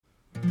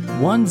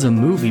One's a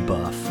movie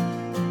buff.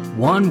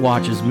 One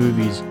watches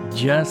movies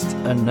just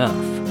enough.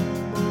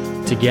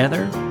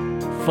 Together,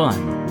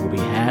 fun will be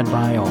had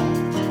by all.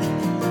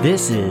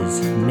 This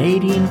is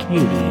Nadie and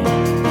Katie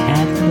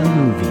at the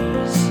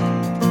Movies.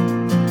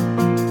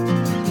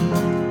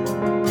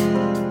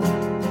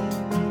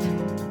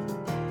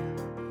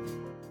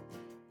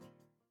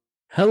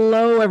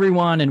 Hello,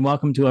 everyone, and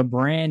welcome to a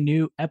brand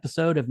new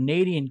episode of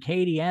Nadie and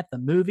Katie at the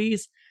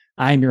Movies.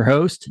 I'm your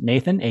host,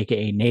 Nathan,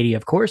 aka Nadie,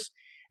 of course.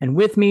 And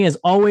with me, as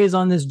always,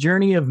 on this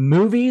journey of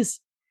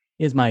movies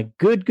is my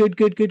good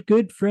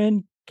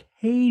friend,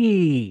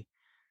 Katie.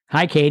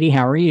 Hi, Katie.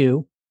 How are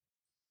you?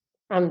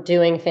 I'm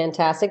doing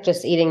fantastic.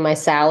 Just eating my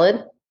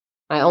salad.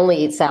 I only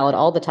eat salad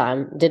all the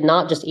time. Did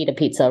not just eat a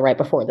pizza right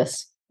before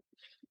this.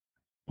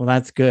 Well,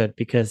 that's good,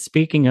 because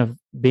speaking of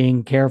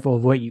being careful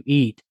of what you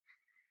eat,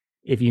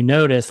 if you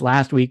notice,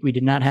 last week we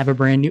did not have a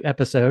brand new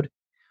episode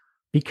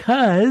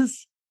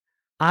because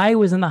I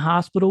was in the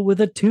hospital with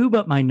a tube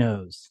up my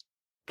nose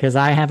because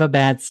I have a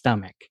bad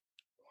stomach.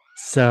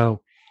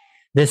 So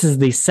this is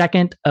the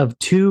second of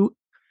two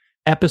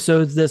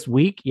episodes this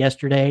week.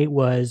 Yesterday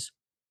was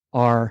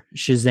our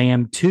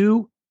Shazam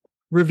 2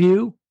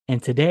 review,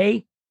 and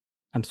today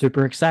I'm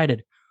super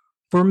excited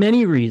for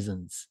many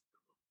reasons.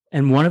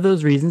 And one of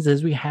those reasons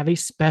is we have a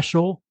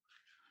special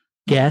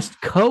guest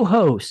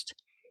co-host.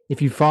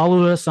 If you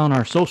follow us on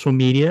our social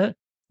media,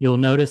 you'll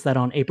notice that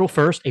on April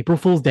 1st, April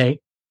Fool's Day,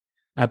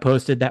 I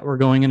posted that we're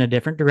going in a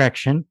different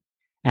direction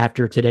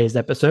after today's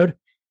episode.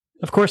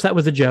 Of course, that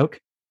was a joke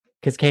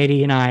because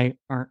Katie and I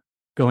aren't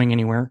going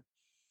anywhere.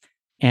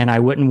 And I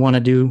wouldn't want to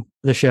do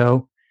the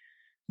show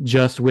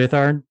just with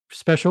our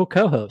special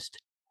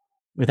co-host.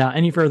 Without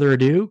any further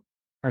ado,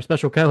 our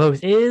special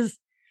co-host is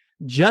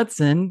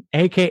Judson,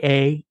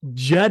 aka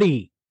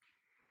Juddy.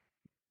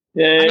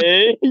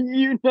 Hey,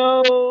 you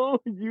know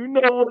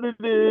what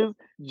it is.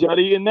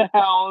 Juddy in the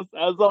house,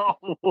 as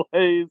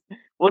always.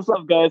 What's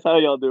up, guys? How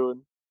y'all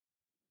doing?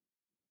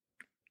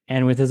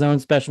 And with his own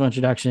special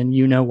introduction,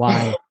 you know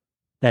why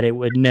that it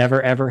would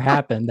never, ever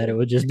happen, that it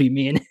would just be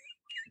me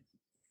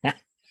and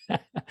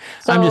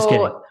I'm just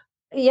kidding.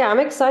 Yeah,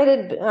 I'm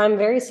excited. I'm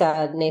very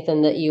sad,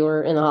 Nathan, that you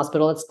were in the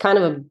hospital. It's kind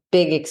of a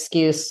big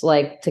excuse,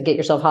 like, to get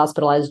yourself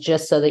hospitalized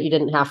just so that you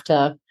didn't have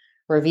to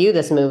review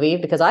this movie,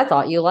 because I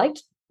thought you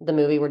liked the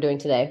movie we're doing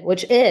today,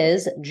 which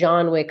is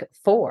John Wick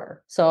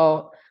 4.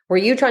 So were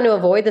you trying to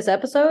avoid this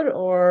episode,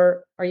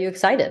 or are you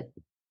excited?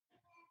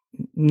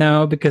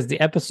 No, because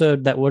the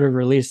episode that would have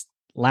released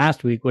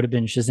last week would have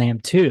been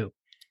Shazam 2.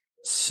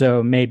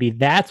 So maybe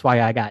that's why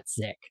I got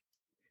sick.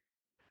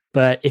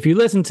 But if you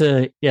listen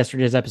to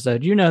yesterday's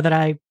episode, you know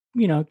that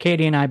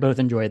Katie and I both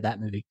enjoyed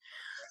that movie.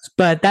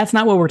 But that's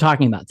not what we're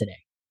talking about today.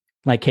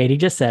 Like Katie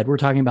just said, we're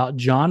talking about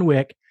John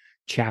Wick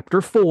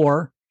Chapter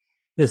 4.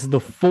 This is the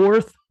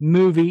fourth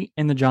movie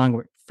in the John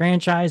Wick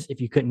franchise.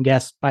 If you couldn't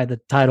guess by the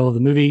title of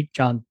the movie,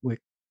 John Wick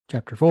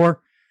Chapter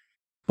 4.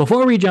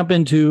 Before we jump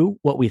into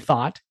what we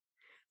thought,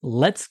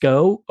 let's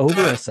go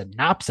over a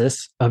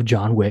synopsis of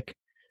John Wick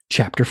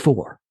Chapter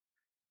 4.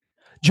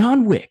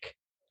 John Wick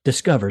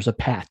discovers a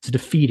path to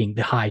defeating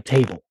the High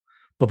Table,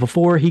 but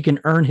before he can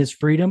earn his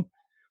freedom,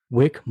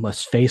 Wick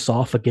must face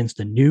off against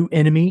a new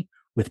enemy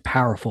with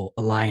powerful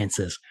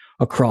alliances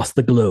across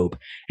the globe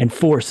and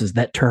forces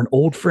that turn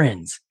old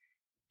friends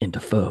into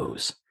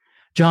foes.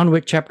 John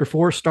Wick Chapter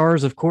 4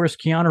 stars, of course,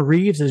 Keanu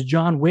Reeves as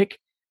John Wick.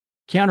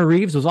 Keanu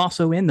Reeves was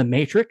also in the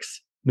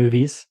Matrix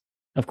movies,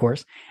 of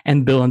course,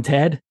 and Bill and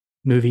Ted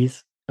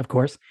movies, of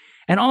course.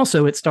 And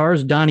also it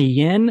stars Donnie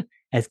Yen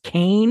as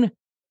Kane.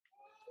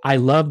 I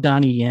love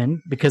Donnie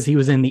Yen because he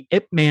was in the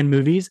Ip Man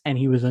movies and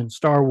he was in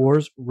Star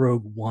Wars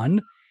Rogue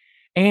One.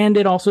 And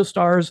it also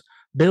stars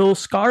Bill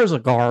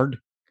Skarsgård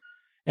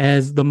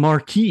as the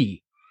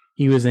Marquis.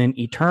 He was in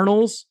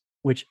Eternals,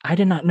 which I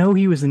did not know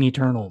he was in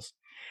Eternals.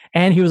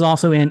 And he was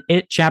also in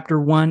It Chapter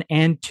 1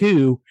 and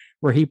 2,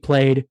 where he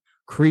played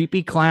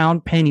creepy clown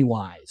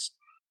Pennywise.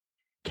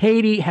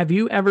 Katie, have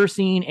you ever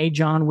seen a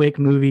John Wick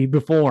movie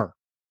before?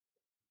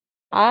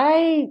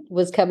 I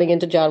was coming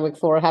into John Wick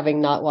 4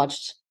 having not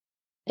watched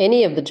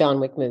any of the John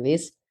Wick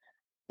movies,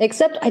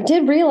 except I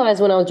did realize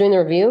when I was doing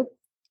the review,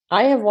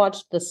 I have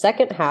watched the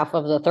second half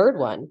of the third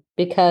one,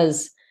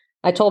 because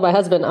I told my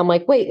husband, I'm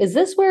like, wait, is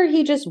this where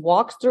he just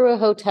walks through a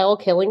hotel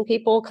killing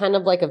people, kind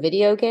of like a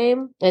video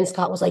game? And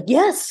Scott was like,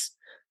 yes.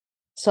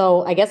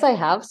 So I guess I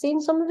have seen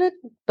some of it,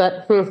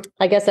 but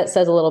I guess that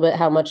says a little bit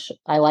how much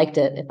I liked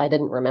it if I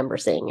didn't remember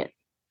seeing it.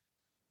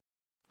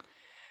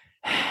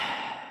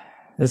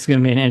 This is going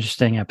to be an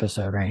interesting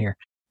episode right here.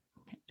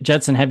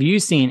 Judson, have you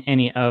seen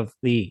any of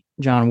the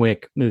John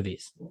Wick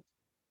movies?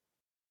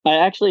 I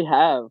actually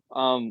have.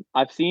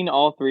 I've seen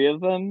all three of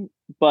them,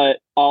 but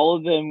all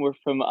of them were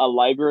from a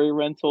library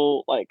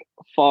rental, like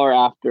far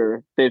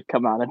after they've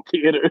come out in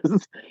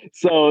theaters.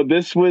 So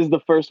this was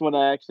the first one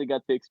I actually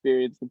got to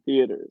experience in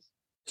theaters.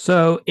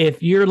 So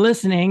if you're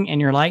listening and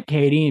you're like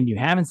Katie and you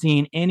haven't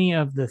seen any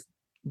of the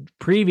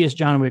previous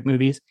John Wick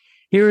movies,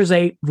 here is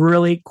a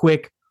really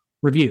quick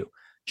review.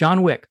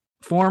 John Wick,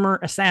 former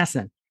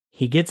assassin,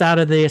 He gets out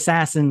of the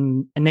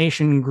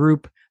assassination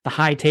group, the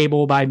high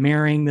table, by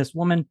marrying this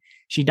woman.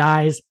 She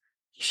dies.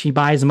 She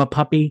buys him a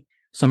puppy.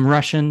 Some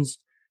Russians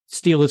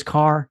steal his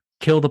car,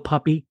 kill the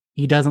puppy.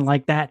 He doesn't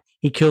like that.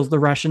 He kills the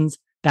Russians.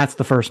 That's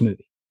the first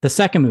movie. The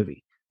second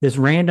movie, this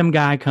random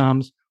guy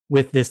comes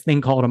with this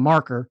thing called a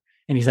marker,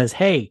 and he says,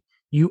 hey,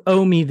 you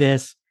owe me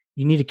this.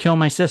 You need to kill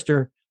my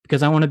sister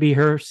because I want to be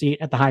her seat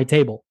at the high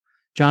table.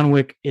 John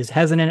Wick is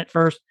hesitant at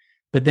first,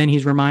 but then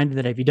he's reminded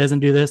that if he doesn't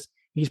do this,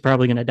 he's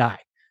probably going to die.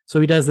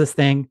 So he does this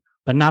thing,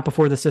 but not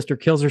before the sister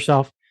kills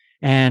herself.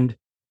 And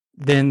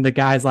then the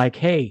guy's like,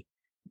 hey,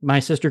 my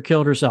sister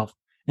killed herself.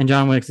 And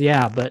John Wick's,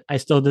 yeah, but I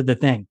still did the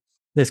thing.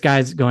 This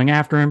guy's going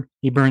after him.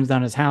 He burns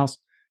down his house.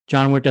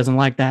 John Wick doesn't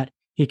like that.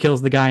 He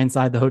kills the guy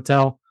inside the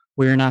hotel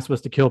where you're not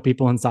supposed to kill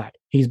people inside.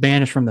 He's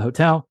banished from the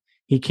hotel.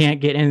 He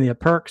can't get any of the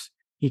perks.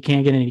 He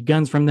can't get any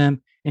guns from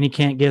them. And he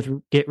can't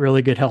get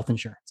really good health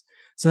insurance.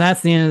 So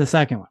that's the end of the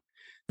second one.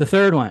 The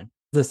third one,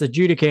 this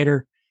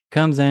adjudicator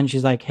comes in.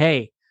 She's like,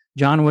 hey,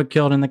 John Wick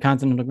killed in the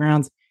Continental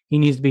Grounds. He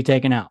needs to be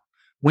taken out.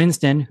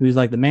 Winston, who's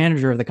like the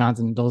manager of the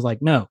Continental, is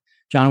like, no,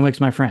 John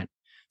Wick's my friend.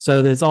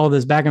 So there's all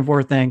this back and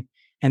forth thing.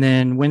 And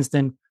then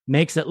Winston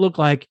makes it look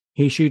like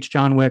he shoots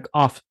John Wick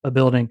off a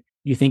building.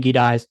 You think he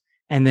dies.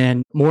 And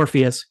then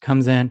Morpheus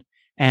comes in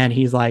and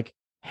he's like,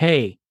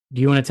 hey,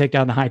 do you want to take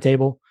down the high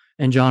table?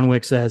 And John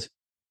Wick says,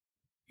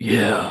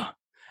 yeah.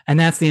 And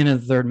that's the end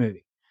of the third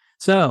movie.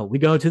 So we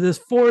go to this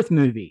fourth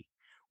movie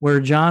where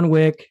John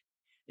Wick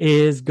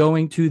is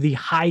going to the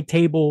high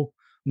table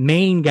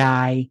main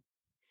guy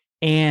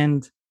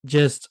and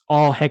just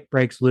all heck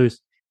breaks loose.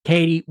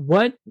 Katie,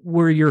 what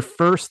were your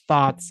first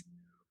thoughts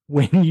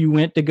when you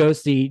went to go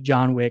see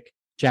John Wick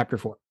Chapter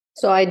 4?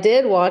 So I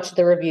did watch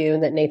the review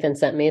that Nathan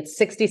sent me. It's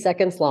 60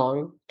 seconds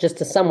long, just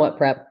to somewhat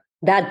prep.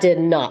 That did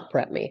not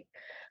prep me.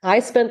 I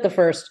spent the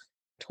first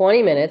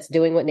 20 minutes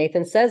doing what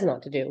Nathan says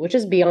not to do, which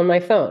is be on my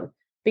phone,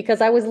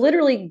 because I was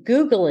literally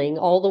Googling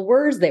all the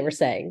words they were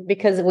saying.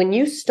 Because when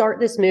you start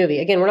this movie,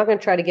 again, we're not going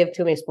to try to give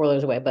too many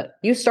spoilers away, but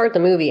you start the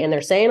movie and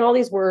they're saying all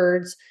these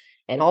words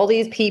and all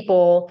these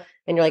people,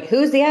 and you're like,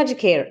 who's the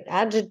educator?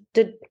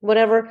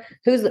 Whatever.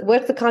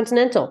 What's the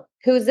Continental?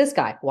 Who's this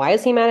guy? Why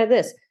is he mad at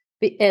this?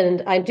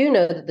 And I do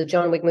know that the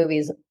John Wick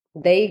movies,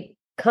 they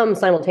come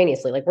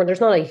simultaneously, like where there's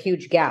not a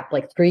huge gap,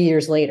 like 3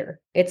 years later.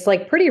 It's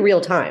like pretty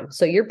real time.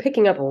 So you're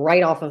picking up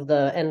right off of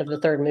the end of the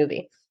third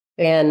movie.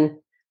 And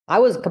I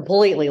was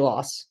completely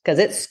lost because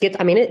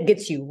it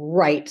gets you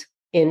right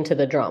into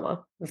the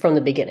drama from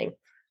the beginning.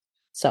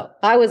 So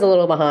I was a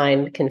little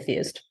behind,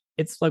 confused.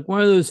 It's like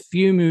one of those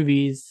few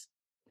movies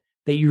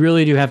that you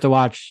really do have to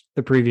watch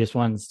the previous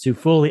ones to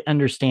fully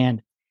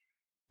understand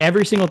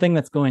every single thing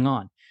that's going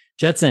on.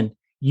 Jetson,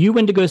 you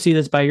went to go see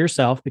this by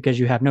yourself because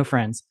you have no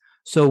friends.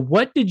 So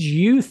what did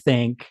you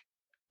think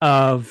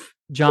of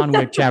John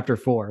Wick Chapter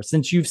 4?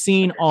 Since you've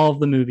seen all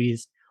of the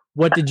movies,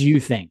 what did you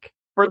think?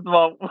 First of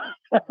all,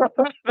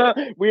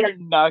 we are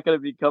not going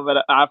to be coming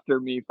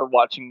after me for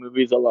watching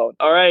movies alone.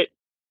 All right.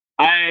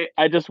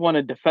 I just want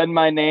to defend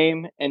my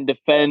name and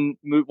defend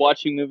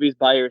watching movies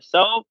by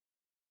yourself.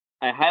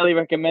 I highly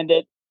recommend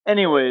it.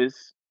 Anyways,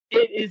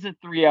 it is a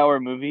 3-hour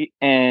movie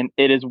and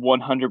it is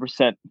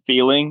 100%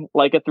 feeling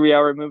like a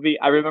 3-hour movie.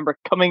 I remember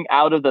coming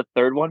out of the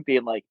third one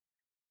being like,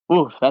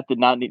 ooh, that did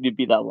not need to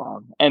be that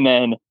long. And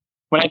then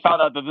when I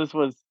found out that this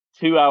was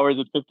 2 hours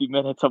and 50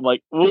 minutes, I'm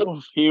like,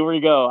 ooh, here we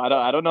go.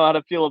 I don't know how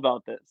to feel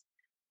about this.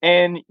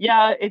 And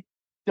yeah, it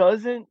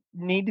doesn't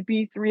need to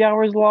be 3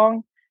 hours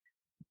long,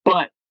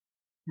 but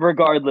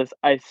regardless,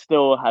 I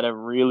still had a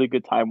really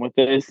good time with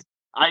this.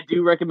 I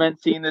do recommend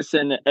seeing this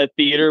in a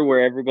theater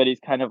where everybody's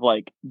kind of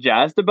like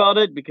jazzed about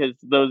it, because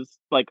those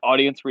like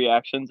audience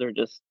reactions are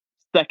just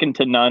second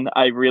to none.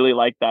 I really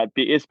like that,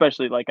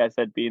 especially like I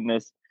said, being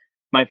this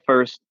my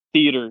first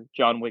theater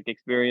John Wick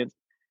experience.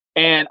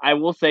 And I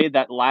will say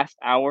that last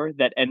hour,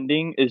 that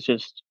ending is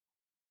just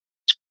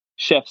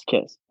chef's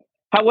kiss.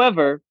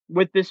 However,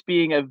 with this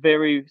being a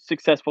very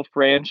successful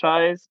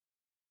franchise,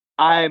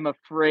 I'm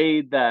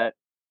afraid that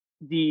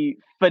the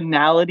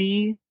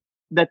finality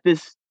that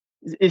this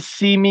is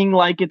seeming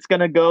like it's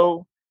going to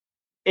go,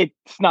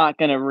 it's not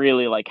going to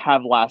really like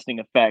have lasting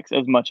effects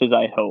as much as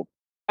I hope.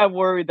 I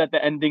worry that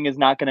the ending is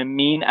not going to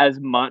mean as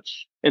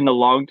much in the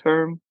long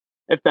term,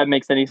 if that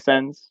makes any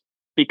sense,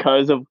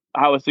 because of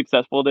how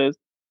successful it is.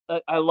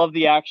 I love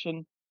the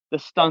action. The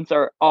stunts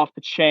are off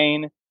the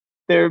chain.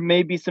 There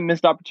may be some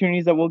missed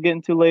opportunities that we'll get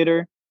into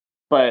later,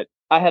 but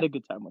I had a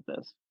good time with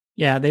this.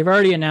 Yeah, they've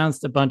already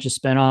announced a bunch of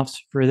spinoffs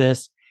for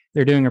this.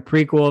 They're doing a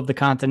prequel of the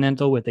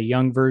Continental with a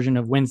young version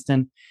of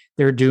Winston.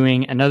 They're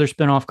doing another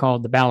spinoff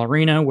called The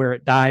Ballerina, where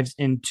it dives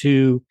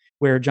into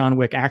where John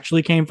Wick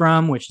actually came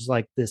from, which is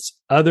like this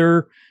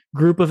other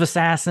group of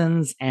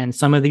assassins. And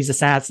some of these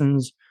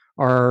assassins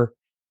are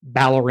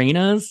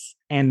ballerinas,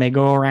 and they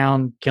go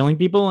around killing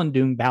people and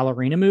doing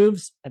ballerina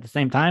moves at the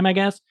same time, I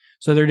guess.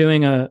 So they're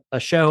doing a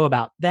show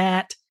about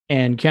that.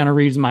 And Keanu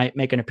Reeves might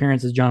make an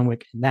appearance as John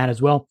Wick in that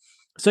as well.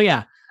 So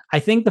yeah, I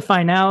think the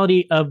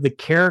finality of the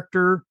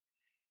character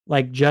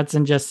like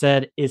Judson just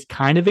said, is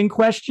kind of in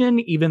question,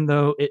 even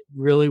though it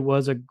really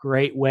was a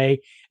great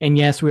way. And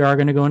yes, we are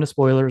going to go into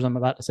spoilers. I'm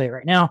about to say it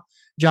right now.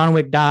 John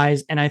Wick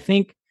dies. And I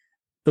think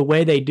the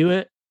way they do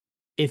it,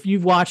 if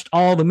you've watched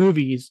all the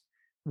movies,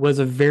 was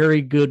a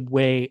very good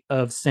way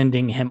of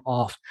sending him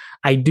off.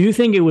 I do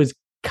think it was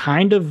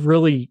kind of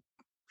really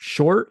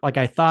short. Like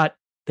I thought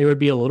there would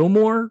be a little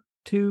more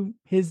to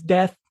his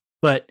death.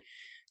 But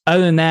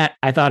other than that,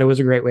 I thought it was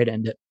a great way to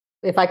end it.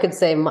 If I could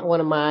say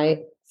one of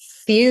my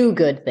few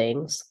good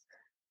things,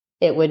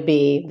 it would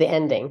be the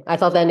ending. I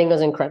thought the ending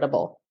was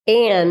incredible.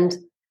 And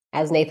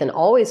as Nathan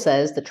always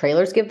says, the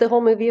trailers give the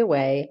whole movie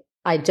away.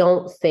 I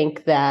don't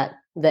think that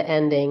the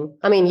ending,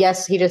 I mean,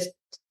 yes, he just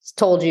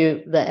told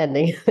you the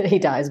ending, he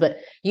dies, but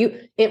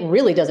it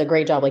really does a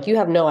great job. Like you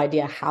have no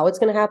idea how it's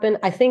going to happen.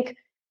 I think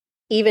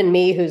even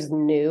me who's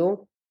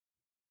new,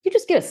 you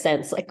just get a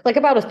sense, like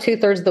about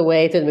 2/3 of the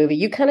way through the movie,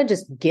 you kind of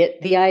just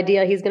get the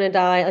idea he's going to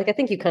die. Like I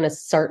think you kind of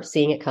start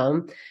seeing it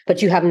come,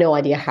 but you have no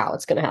idea how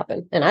it's going to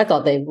happen. And I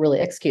thought they really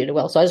executed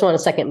well. So I just want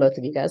to second both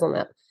of you guys on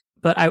that.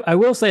 But I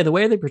will say the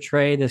way they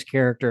portray this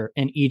character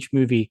in each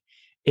movie,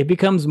 it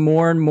becomes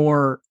more and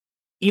more,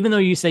 even though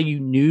you say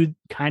you knew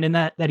kind of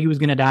that he was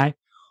going to die,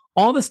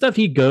 all the stuff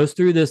he goes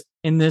through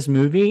in this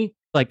movie,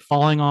 like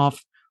falling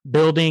off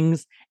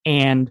buildings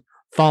and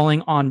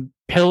falling on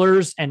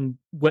pillars and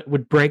what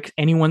would break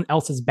anyone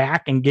else's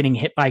back and getting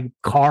hit by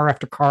car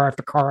after car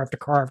after car after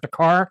car after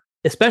car,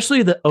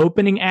 especially the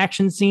opening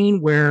action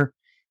scene where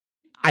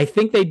I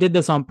think they did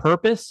this on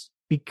purpose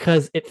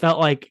because it felt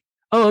like,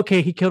 oh,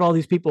 okay, he killed all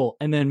these people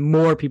and then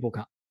more people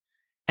come.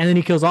 And then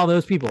he kills all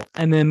those people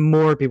and then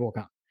more people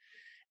come.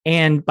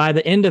 And by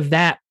the end of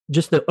that,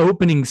 just the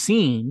opening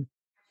scene,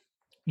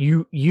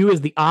 you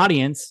as the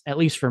audience, at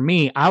least for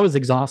me, I was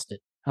exhausted.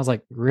 I was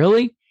like,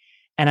 really?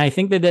 And I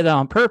think they did that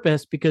on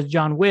purpose because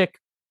John Wick,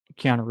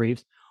 Keanu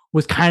Reeves,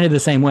 was kind of the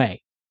same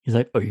way. He's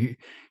like, oh,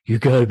 you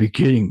gotta be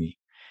kidding me.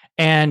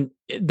 And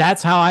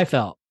that's how I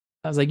felt.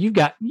 I was like, you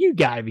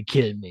gotta be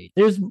kidding me.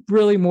 There's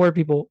really more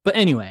people. But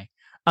anyway,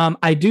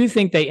 I do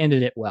think they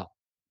ended it well.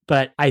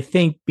 But I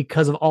think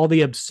because of all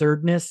the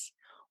absurdness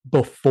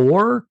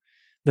before,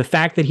 the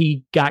fact that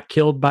he got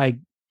killed by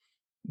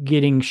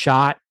getting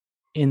shot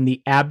in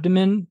the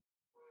abdomen,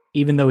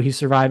 even though he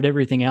survived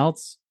everything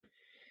else,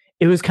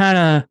 it was kind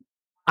of,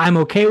 I'm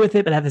okay with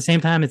it, but at the same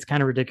time, it's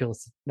kind of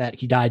ridiculous that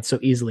he died so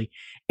easily,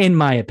 in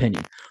my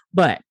opinion.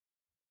 But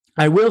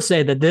I will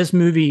say that this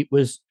movie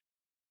was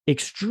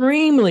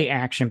extremely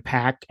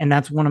action-packed, and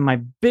that's one of my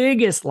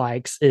biggest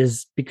likes,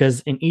 is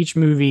because in each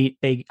movie,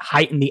 they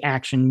heighten the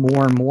action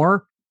more and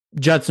more.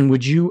 Judson,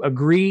 would you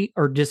agree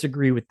or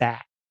disagree with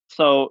that?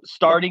 So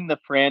starting the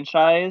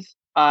franchise,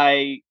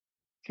 I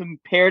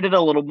compared it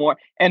a little more,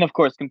 and of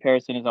course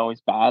comparison is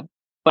always bad,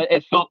 but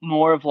it felt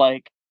more of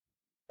like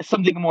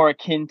something more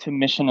akin to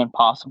Mission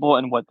Impossible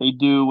and what they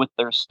do with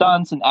their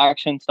stunts and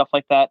action, stuff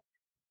like that.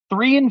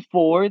 3 and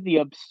 4, the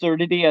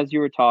absurdity, as you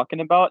were talking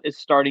about, is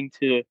starting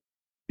to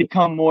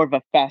become more of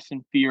a Fast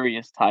and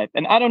Furious type.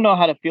 And I don't know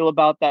how to feel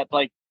about that.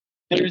 Like,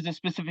 there's a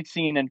specific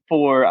scene in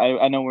 4,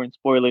 I know we're in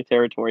spoiler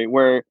territory,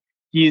 where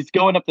he's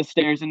going up the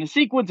stairs and the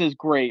sequence is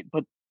great,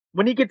 but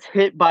when he gets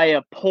hit by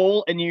a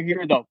pole and you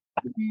hear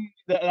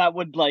that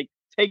would like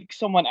take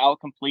someone out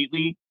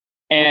completely.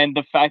 And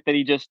the fact that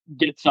he just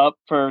gets up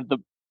for the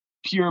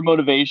pure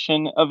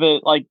motivation of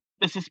it, like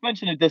the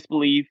suspension of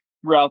disbelief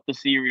throughout the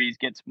series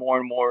gets more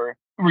and more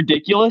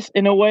ridiculous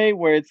in a way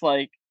where it's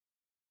like,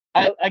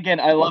 I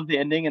love the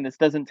ending and this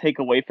doesn't take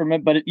away from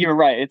it, but you're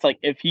right. It's like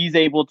if he's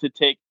able to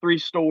take 3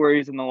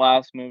 stories in the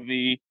last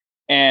movie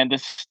and the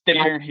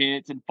stair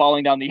hits and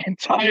falling down the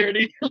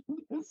entirety.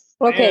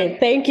 Okay,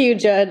 thank you,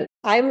 Judd.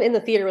 I'm in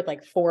the theater with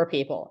like 4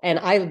 people, and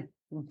I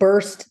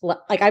burst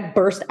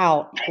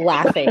out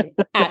laughing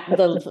at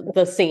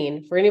the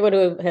scene. For anyone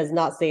who has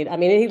not seen, I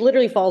mean, he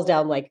literally falls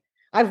down. Like,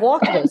 I've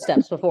walked those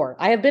steps before.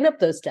 I have been up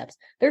those steps.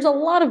 There's a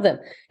lot of them,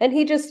 and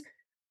he just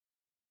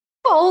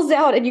falls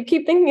out, and you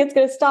keep thinking it's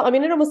going to stop. I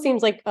mean, it almost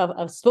seems like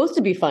supposed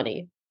to be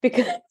funny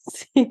because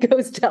he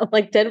goes down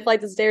like 10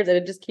 flights of stairs, and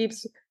it just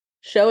keeps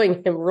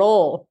showing him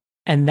roll.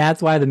 And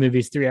that's why the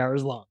movie's 3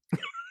 hours long.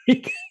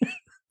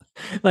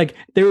 Like,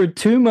 there were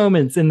 2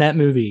 moments in that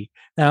movie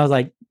that I was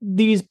like,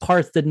 these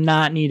parts did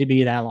not need to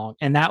be that long.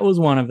 And that was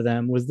one of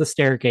them, was the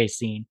staircase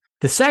scene.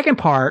 The second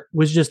part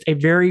was just a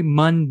very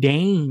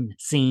mundane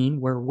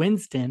scene where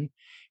Winston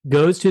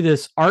goes to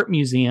this art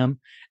museum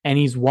and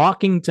he's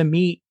walking to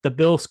meet the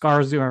Bill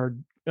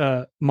Skarsgård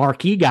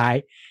marquee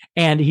guy.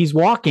 And he's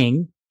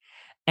walking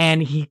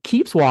and he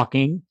keeps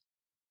walking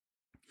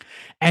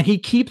and he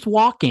keeps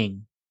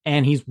walking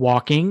and he's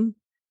walking.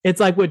 It's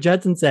like what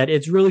Judson said.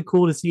 It's really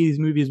cool to see these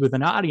movies with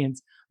an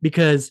audience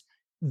because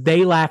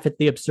they laugh at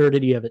the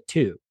absurdity of it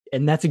too.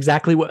 And that's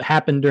exactly what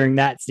happened during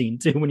that scene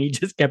too, when he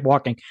just kept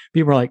walking.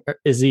 People are like,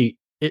 is he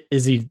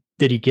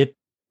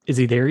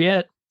there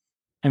yet?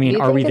 I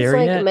mean, are we there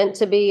yet? It's meant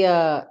to be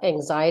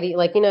anxiety,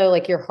 like, you know,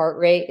 like your heart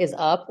rate is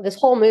up. This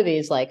whole movie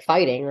is like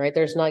fighting, right?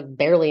 There's not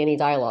barely any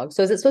dialogue.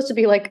 So is it supposed to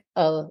be like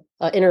a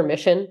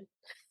intermission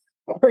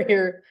where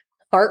you're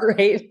heart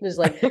rate. It's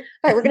like, all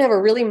right, we're gonna have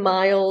a really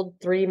mild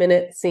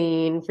 3-minute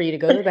scene for you to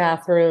go to the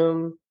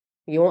bathroom.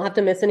 You won't have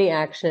to miss any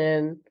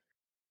action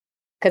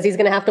because he's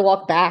gonna have to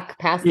walk back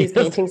past these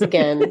paintings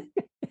again.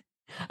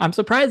 I'm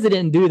surprised they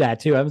didn't do that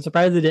too. I'm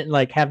surprised they didn't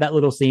like have that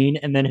little scene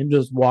and then him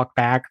just walk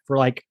back for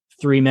like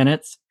 3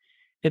 minutes.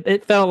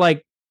 It felt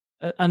like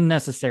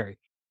unnecessary.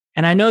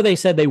 And I know they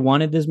said they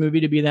wanted this movie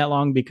to be that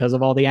long because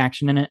of all the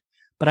action in it,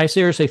 but I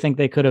seriously think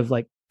they could have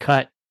like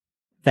cut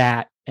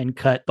that and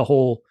cut the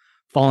whole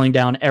falling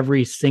down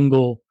every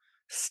single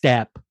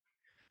step.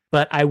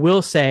 But I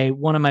will say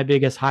one of my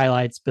biggest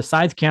highlights,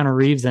 besides Keanu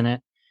Reeves in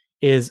it,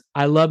 is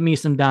I love me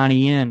some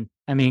Donnie Yen.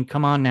 I mean,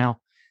 come on now.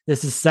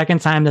 This is the second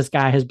time this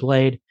guy has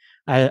played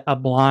a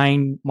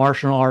blind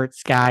martial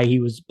arts guy. He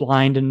was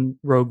blind in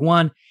Rogue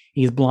One.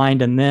 He's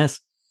blind in this.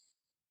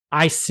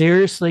 I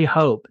seriously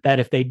hope that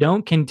if they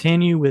don't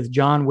continue with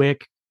John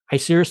Wick, I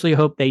seriously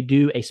hope they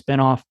do a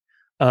spinoff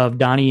of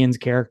Donnie Yen's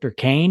character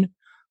Kane,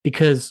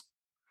 because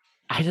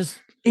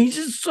he's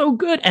just so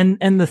good.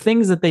 And the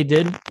things that they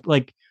did,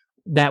 like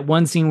that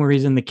one scene where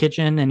he's in the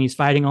kitchen and he's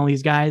fighting all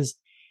these guys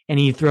and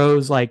he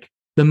throws like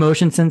the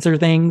motion sensor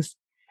things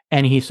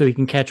and so he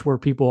can catch where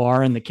people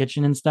are in the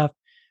kitchen and stuff.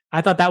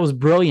 I thought that was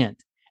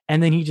brilliant.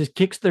 And then he just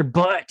kicks their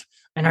butt.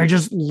 And I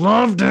just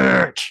loved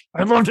it.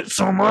 I loved it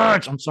so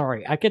much. I'm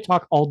sorry. I could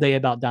talk all day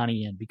about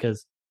Donnie Yen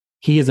because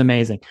he is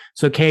amazing.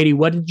 So, Katie,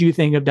 what did you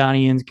think of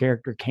Donnie Yen's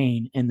character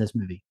Kane in this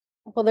movie?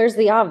 Well, there's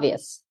the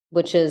obvious,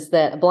 which is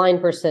that a blind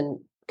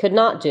person could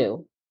not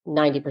do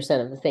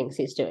 90% of the things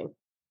he's doing.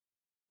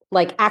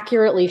 Like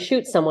accurately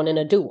shoot someone in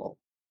a duel.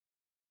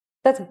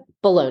 That's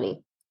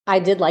baloney. I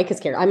did like his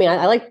character. I mean,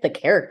 I liked the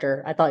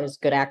character. I thought it was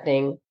good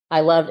acting.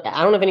 I don't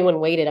know if anyone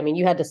waited. I mean,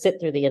 you had to sit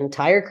through the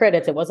entire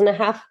credits. It wasn't a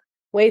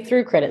halfway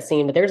through credit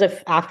scene, but there's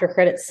a after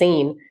credit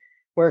scene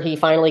where he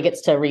finally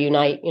gets to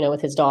reunite,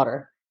 with his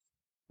daughter,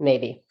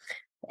 maybe.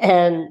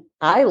 And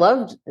I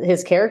loved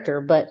his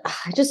character, but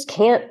I just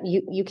can't,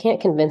 you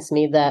can't convince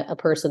me that a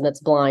person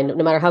that's blind,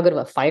 no matter how good of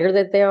a fighter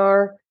that they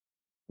are,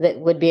 that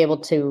would be able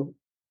to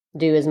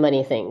do as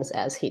many things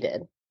as he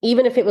did.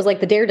 Even if it was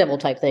like the Daredevil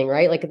type thing,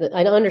 right? Like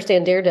I don't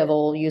understand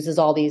Daredevil uses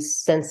all these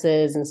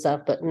senses and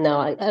stuff, but no,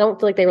 I don't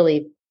feel like they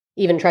really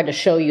even tried to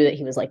show you that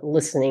he was like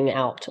listening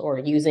out or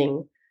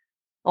using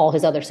all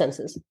his other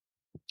senses,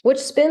 which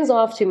spins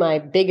off to my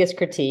biggest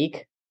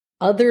critique,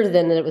 other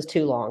than that it was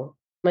too long.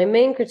 My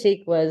main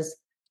critique was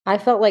I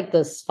felt like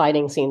the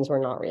fighting scenes were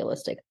not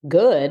realistic.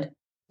 Good,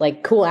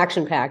 like cool,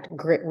 action packed,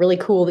 really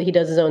cool that he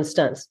does his own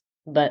stunts.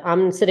 But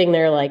I'm sitting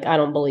there like, I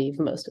don't believe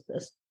most of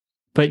this.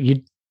 But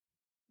you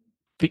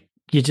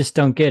just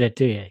don't get it,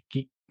 do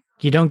you?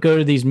 You don't go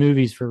to these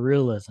movies for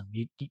realism.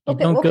 You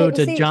don't go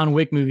to John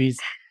Wick movies,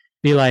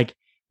 be like,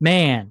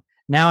 man,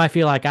 now I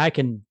feel like I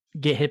can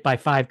get hit by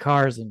 5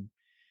 cars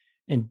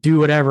and do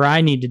whatever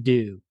I need to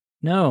do.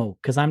 No,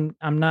 because I'm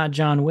not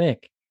John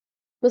Wick.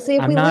 Well, see,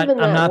 if we live in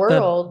that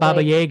world, the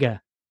Baba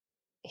Yaga.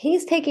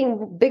 He's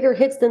taking bigger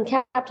hits than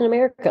Captain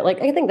America.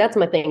 Like, I think that's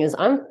my thing is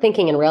I'm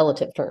thinking in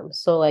relative terms.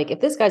 So like if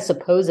this guy's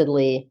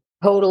supposedly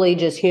totally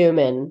just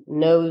human,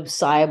 no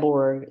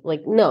cyborg,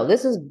 like, no,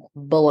 this is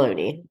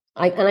baloney.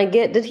 I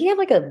get, did he have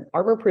like a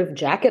armor-proof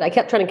jacket? I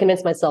kept trying to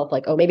convince myself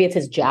like, oh, maybe it's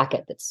his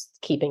jacket that's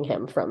keeping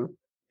him from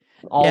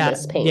all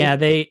this pain. Yeah,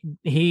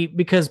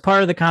 because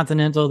part of the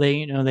Continental,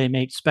 they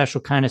make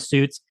special kind of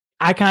suits.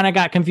 I kind of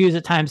got confused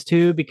at times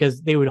too,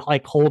 because they would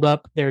like hold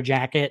up their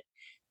jacket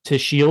to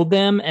shield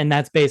them. And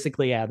that's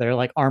basically, they're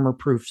like armor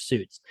proof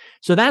suits.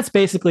 So that's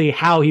basically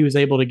how he was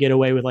able to get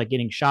away with like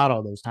getting shot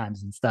all those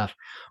times and stuff.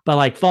 But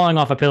like falling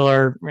off a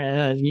pillar,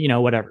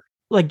 whatever.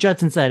 Like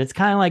Judson said, it's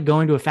kind of like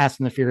going to a Fast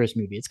and the Furious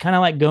movie. It's kind of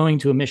like going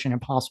to a Mission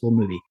Impossible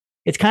movie.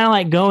 It's kind of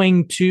like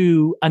going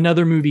to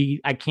another movie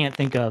I can't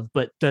think of,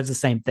 but does the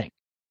same thing.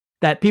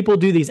 That people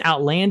do these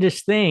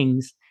outlandish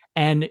things,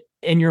 and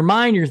in your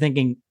mind, you're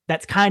thinking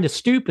that's kind of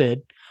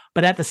stupid.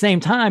 But at the same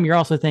time, you're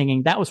also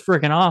thinking that was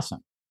freaking awesome.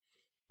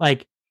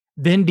 Like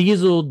Vin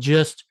Diesel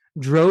just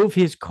drove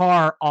his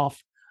car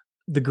off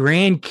the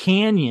Grand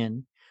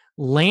Canyon,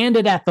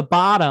 landed at the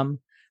bottom.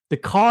 The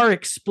car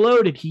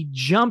exploded. He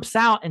jumps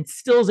out and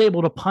still is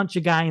able to punch a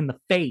guy in the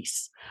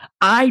face.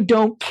 I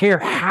don't care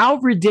how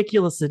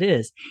ridiculous it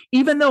is.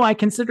 Even though I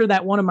consider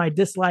that one of my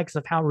dislikes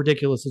of how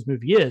ridiculous this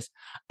movie is,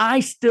 I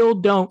still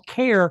don't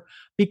care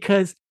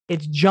because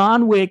it's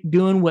John Wick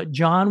doing what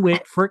John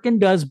Wick freaking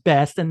does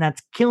best, and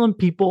that's killing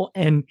people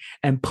and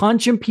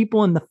punching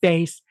people in the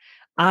face.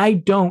 I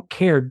don't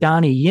care.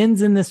 Donnie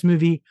Yen's in this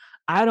movie.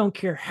 I don't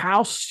care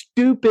how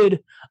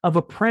stupid of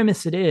a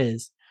premise it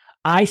is.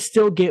 I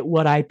still get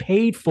what I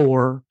paid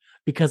for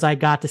because I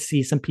got to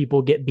see some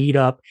people get beat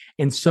up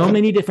in so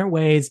many different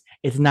ways.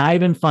 It's not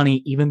even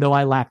funny, even though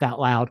I laughed out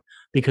loud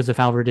because of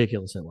how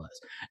ridiculous it was.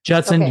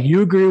 Judson, Do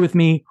you agree with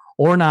me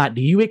or not?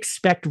 Do you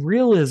expect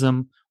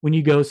realism when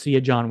you go see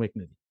a John Wick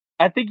movie?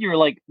 I think you're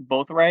like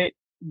both right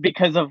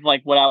because of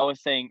like what I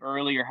was saying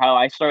earlier, how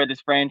I started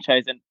this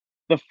franchise and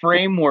the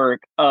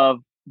framework of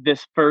the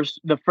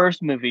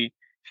first movie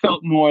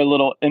felt more a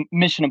little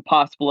Mission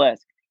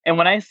Impossible-esque. And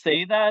when I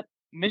say that,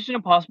 Mission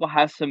Impossible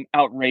has some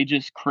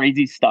outrageous,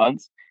 crazy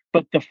stunts,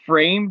 but the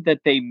frame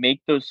that they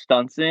make those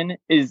stunts in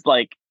is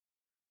like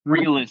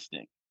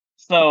realistic.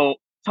 So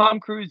Tom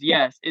Cruise,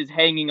 yes, is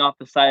hanging off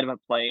the side of a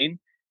plane,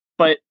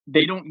 but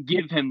they don't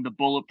give him the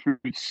bulletproof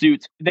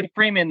suits. They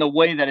frame it in the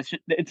way that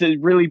it's a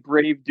really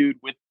brave dude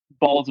with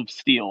balls of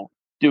steel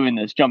doing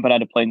this, jumping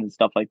out of planes and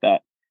stuff like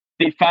that.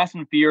 The Fast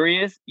and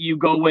Furious, you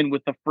go in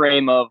with the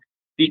frame of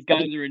these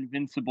guys are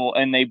invincible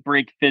and they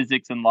break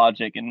physics and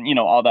logic and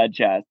all that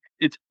jazz.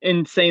 It's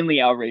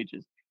insanely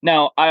outrageous.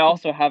 Now, I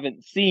also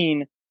haven't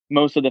seen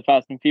most of the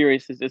Fast and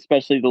Furious,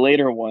 especially the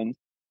later ones.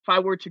 If I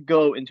were to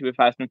go into a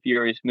Fast and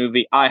Furious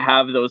movie, I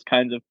have those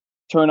kinds of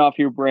turn off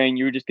your brain.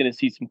 You're just going to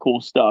see some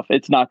cool stuff.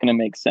 It's not going to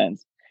make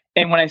sense.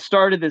 And when I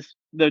started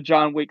the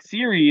John Wick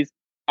series,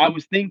 I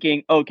was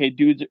thinking, okay,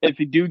 dudes, if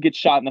a dude gets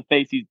shot in the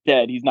face, he's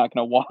dead. He's not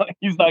going to walk.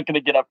 He's not going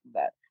to get up from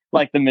that,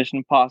 like the Mission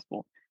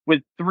Impossible.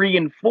 With 3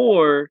 and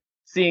 4,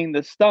 seeing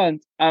the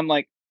stunts, I'm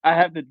like, I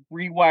have to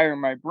rewire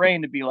my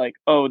brain to be like,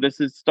 oh, this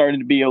is starting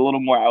to be a little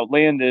more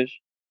outlandish,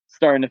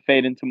 starting to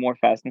fade into more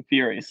Fast and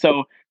Furious.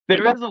 So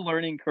there is a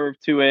learning curve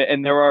to it,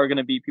 and there are going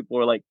to be people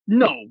who are like,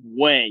 no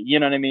way, you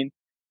know what I mean?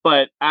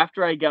 But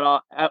after I get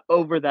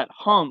over that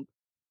hump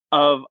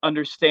of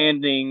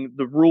understanding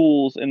the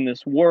rules in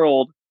this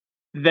world,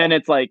 then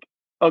it's like,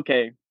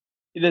 okay,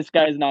 this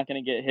guy's not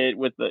going to get hit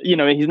with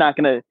he's not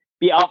going to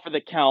be out for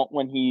the count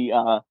when he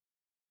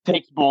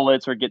takes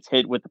bullets or gets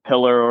hit with the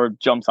pillar or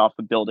jumps off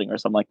the building or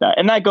something like that.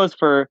 And that goes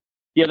for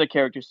the other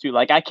characters too.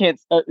 Like I can't,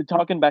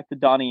 talking back to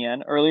Donnie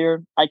Yen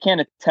earlier, I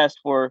can't attest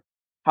for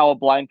how a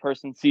blind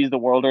person sees the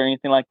world or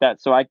anything like that.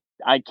 So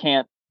I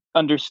can't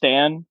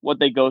understand what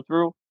they go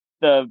through.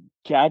 The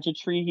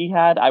gadgetry he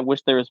had, I wish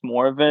there was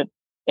more of it.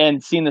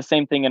 And seeing the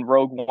same thing in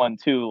Rogue One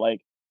too,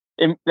 like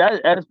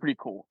that is pretty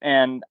cool.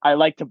 And I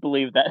like to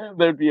believe that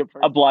there'd be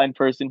a blind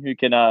person who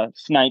can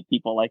snipe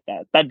people like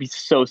that. That'd be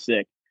so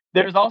sick.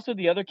 There's also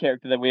the other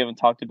character that we haven't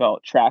talked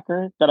about,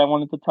 Tracker, that I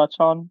wanted to touch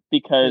on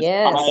because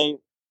I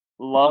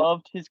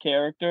loved his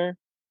character,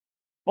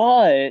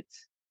 but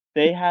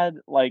they had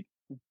like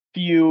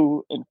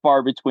few and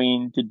far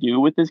between to do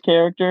with his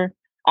character.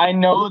 I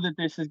know that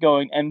this is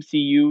going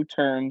MCU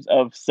terms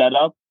of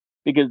setup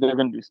because they're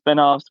going to do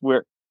spinoffs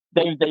where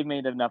they've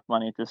made enough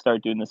money to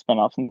start doing the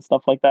spinoffs and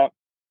stuff like that.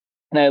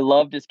 And I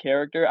loved his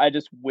character. I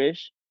just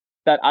wish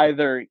that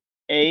either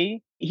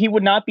he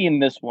would not be in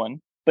this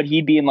one, but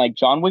he'd be in like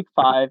John Wick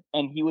 5,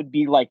 and he would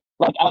be like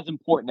as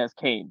important as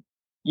Kane,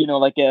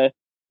 like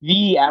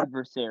the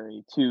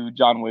adversary to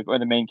John Wick or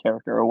the main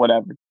character or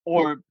whatever,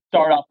 or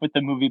start off with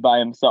the movie by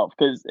himself,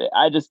 because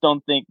I just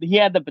don't think he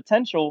had the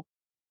potential,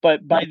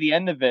 but by the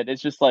end of it,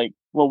 it's just like,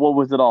 well, what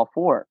was it all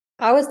for?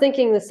 I was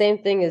thinking the same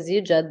thing as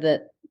you, Jed,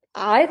 that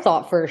I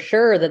thought for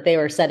sure that they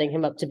were setting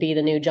him up to be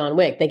the new John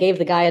Wick. They gave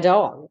the guy a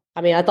dog.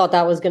 I mean, I thought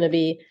that was going to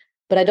be,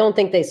 but I don't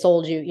think they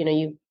sold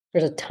you,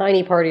 there's a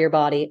tiny part of your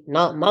body,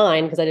 not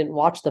mine, because I didn't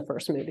watch the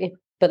first movie,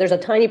 but there's a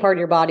tiny part of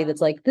your body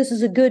that's like, this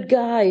is a good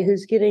guy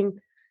who's getting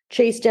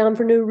chased down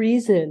for no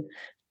reason.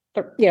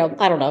 Or,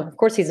 I don't know. Of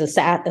course, he's an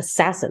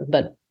assassin,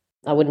 but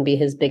I wouldn't be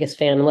his biggest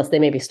fan unless they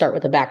maybe start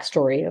with a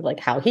backstory of like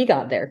how he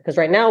got there. Because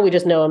right now we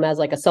just know him as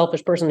like a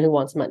selfish person who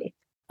wants money.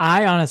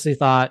 I honestly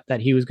thought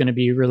that he was going to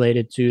be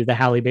related to the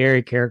Halle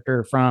Berry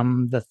character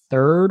from the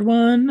third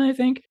one, I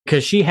think,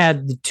 because she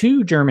had the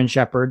 2 German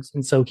Shepherds,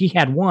 and so he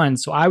had one.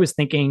 So I was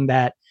thinking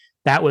that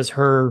was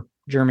her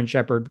German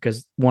Shepherd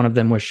because one of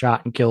them was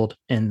shot and killed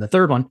in the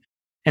third one.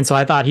 And so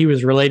I thought he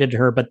was related to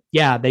her. But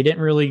yeah, they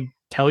didn't really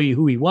tell you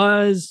who he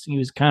was. He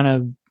was kind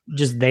of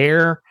just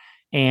there,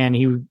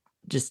 and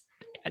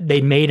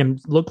they made him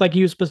look like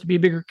he was supposed to be a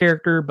bigger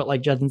character. But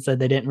like Justin said,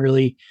 they didn't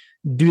really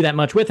do that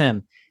much with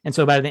him. And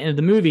so by the end of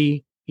the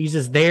movie, he's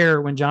just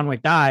there when John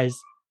Wick dies,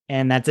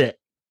 and that's it.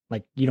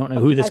 Like, you don't know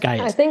who this guy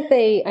is. I think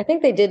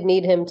they did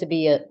need him to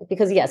be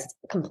because yes, it's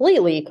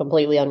completely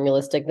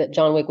unrealistic that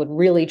John Wick would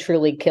really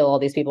truly kill all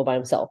these people by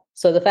himself.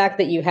 So the fact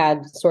that you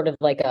had sort of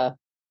like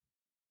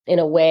in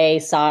a way,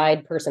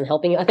 side person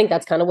helping you, I think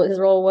that's kind of what his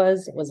role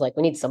was. It was like,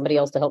 we need somebody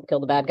else to help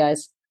kill the bad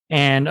guys.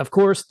 And of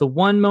course, the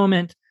one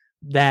moment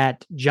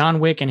that John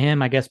Wick and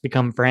him, I guess,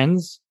 become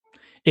friends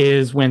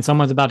is when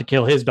someone's about to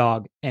kill his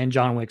dog, and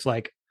John Wick's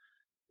like,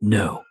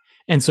 no.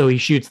 And so he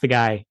shoots the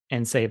guy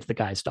and saves the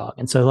guy's dog.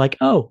 And so like,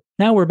 oh,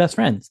 now we're best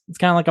friends. It's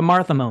kind of like a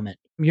Martha moment.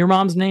 Your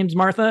mom's name's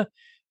Martha.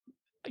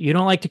 You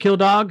don't like to kill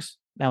dogs?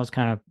 That was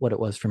kind of what it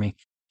was for me,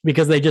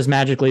 because they just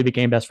magically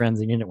became best friends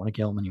and you didn't want to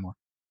kill them anymore.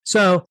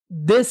 So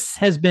this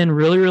has been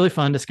really, really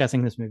fun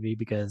discussing this movie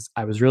because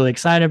I was really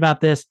excited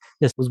about this.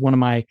 This was one of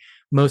my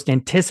most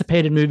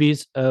anticipated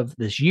movies of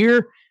this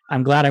year.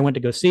 I'm glad I went to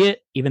go see it,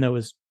 even though it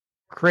was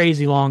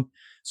crazy long.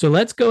 So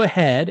let's go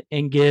ahead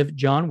and give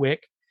John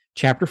Wick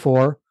Chapter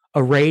 4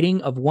 a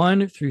rating of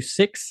 1 through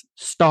 6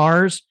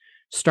 stars,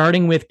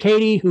 starting with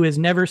Katie, who has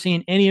never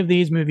seen any of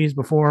these movies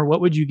before.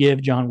 What would you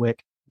give John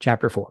Wick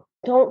Chapter 4?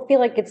 Don't feel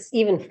like it's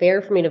even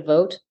fair for me to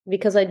vote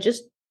because I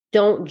just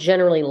don't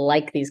generally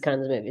like these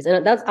kinds of movies.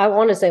 And I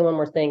want to say one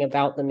more thing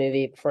about the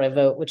movie before I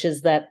vote, which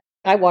is that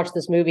I watched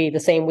this movie the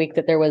same week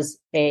that there was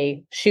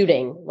a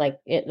shooting, like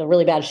a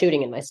really bad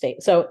shooting in my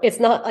state. So it's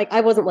not like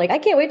I wasn't like, I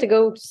can't wait to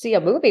go see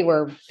a movie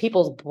where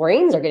people's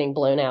brains are getting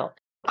blown out.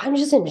 I'm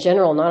just in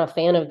general not a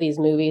fan of these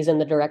movies and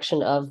the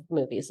direction of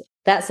movies.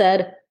 That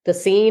said, the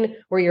scene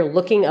where you're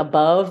looking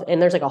above and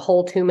there's like a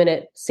whole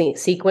 2-minute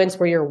sequence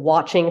where you're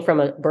watching from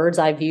a bird's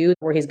eye view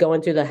where he's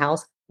going through the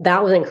house,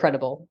 that was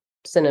incredible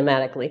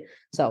cinematically.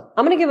 So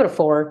I'm going to give it a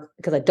 4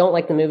 because I don't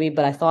like the movie,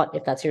 but I thought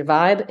if that's your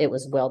vibe, it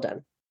was well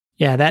done.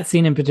 Yeah, that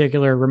scene in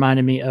particular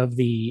reminded me of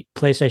the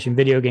PlayStation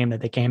video game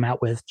that they came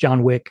out with,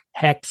 John Wick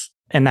Hex.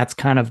 And that's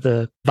kind of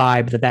the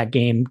vibe that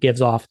game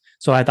gives off.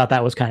 So I thought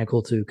that was kind of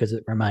cool too, because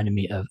it reminded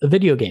me of a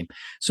video game.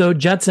 So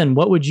Judson,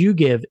 what would you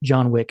give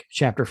John Wick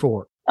Chapter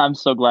 4? I'm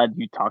so glad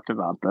you talked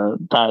about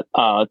that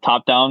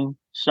top-down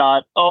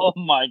shot. Oh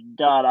my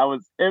God, I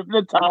was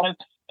hypnotized.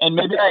 And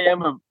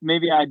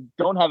maybe I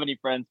don't have any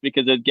friends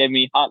because it gave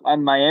me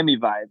Hotline Miami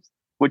vibes,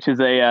 which is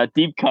a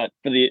deep cut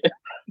for the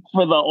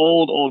for the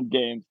old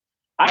games.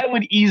 I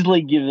would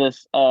easily give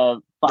this a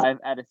 5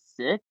 out of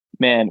 6.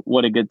 Man,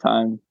 what a good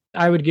time.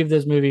 I would give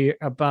this movie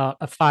about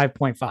a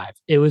 5.5.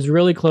 It was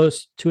really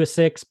close to a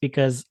 6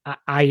 because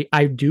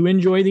I do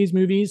enjoy these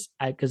movies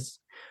because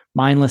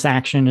mindless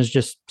action is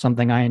just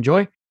something I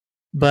enjoy.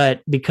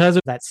 But because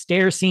of that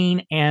stair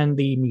scene and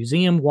the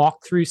museum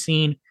walkthrough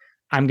scene,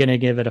 I'm going to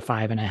give it a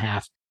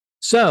 5.5.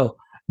 So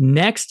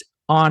next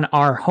on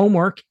our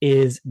homework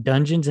is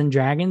Dungeons and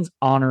Dragons: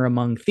 Honor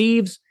Among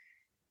Thieves.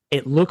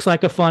 It looks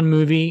like a fun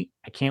movie.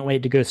 I can't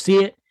wait to go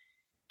see it.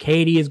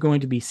 Katie is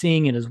going to be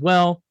seeing it as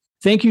well.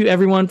 Thank you,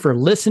 everyone, for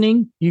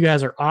listening. You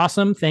guys are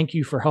awesome. Thank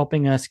you for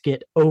helping us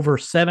get over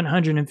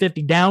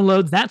 750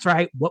 downloads. That's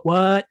right.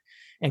 What?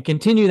 And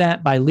continue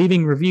that by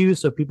leaving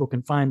reviews so people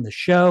can find the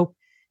show.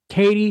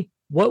 Katie,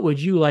 what would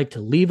you like to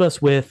leave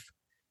us with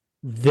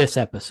this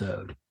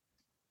episode?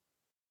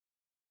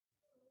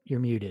 You're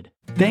muted.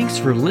 Thanks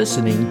for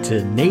listening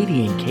to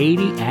Nadie and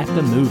Katie at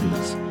the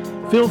Movies.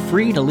 Feel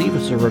free to leave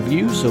us a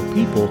review so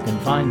people can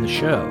find the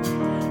show.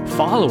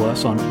 Follow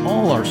us on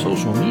all our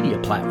social media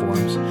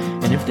platforms,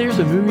 and if there's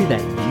a movie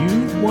that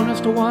you want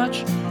us to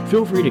watch,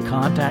 feel free to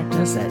contact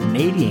us at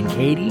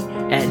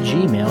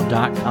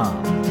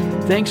nadieandkatie@gmail.com.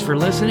 Thanks for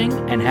listening,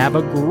 and have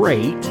a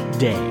great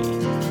day.